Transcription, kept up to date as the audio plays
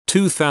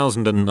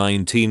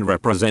2019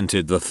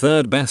 represented the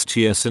third best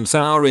year since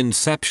our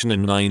inception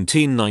in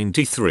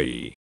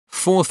 1993.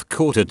 Fourth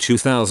quarter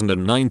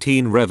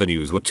 2019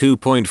 revenues were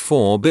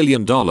 $2.4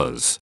 billion,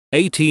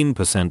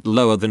 18%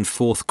 lower than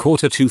fourth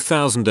quarter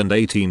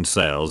 2018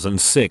 sales and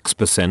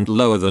 6%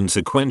 lower than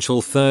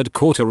sequential third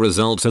quarter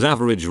results as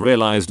average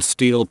realized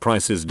steel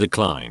prices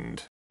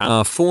declined.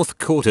 Our fourth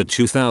quarter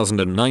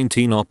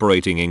 2019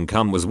 operating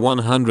income was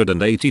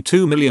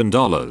 $182 million,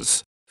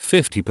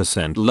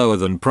 50% lower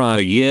than prior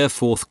year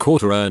fourth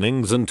quarter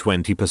earnings and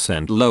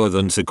 20% lower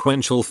than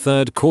sequential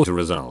third quarter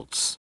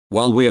results.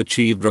 While we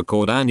achieved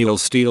record annual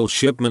steel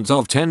shipments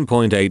of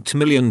 10.8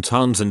 million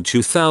tons in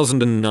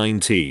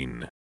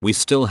 2019, we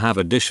still have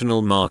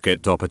additional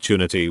market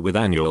opportunity with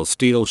annual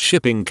steel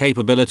shipping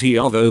capability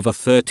of over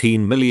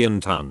 13 million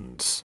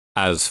tons.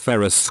 As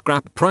ferrous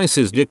scrap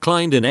prices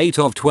declined in 8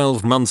 of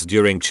 12 months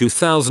during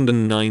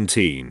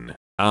 2019,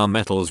 our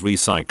metals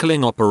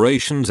recycling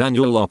operations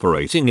annual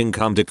operating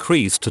income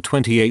decreased to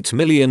 $28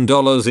 million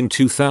in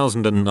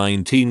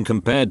 2019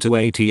 compared to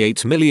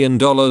 $88 million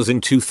in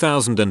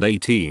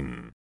 2018.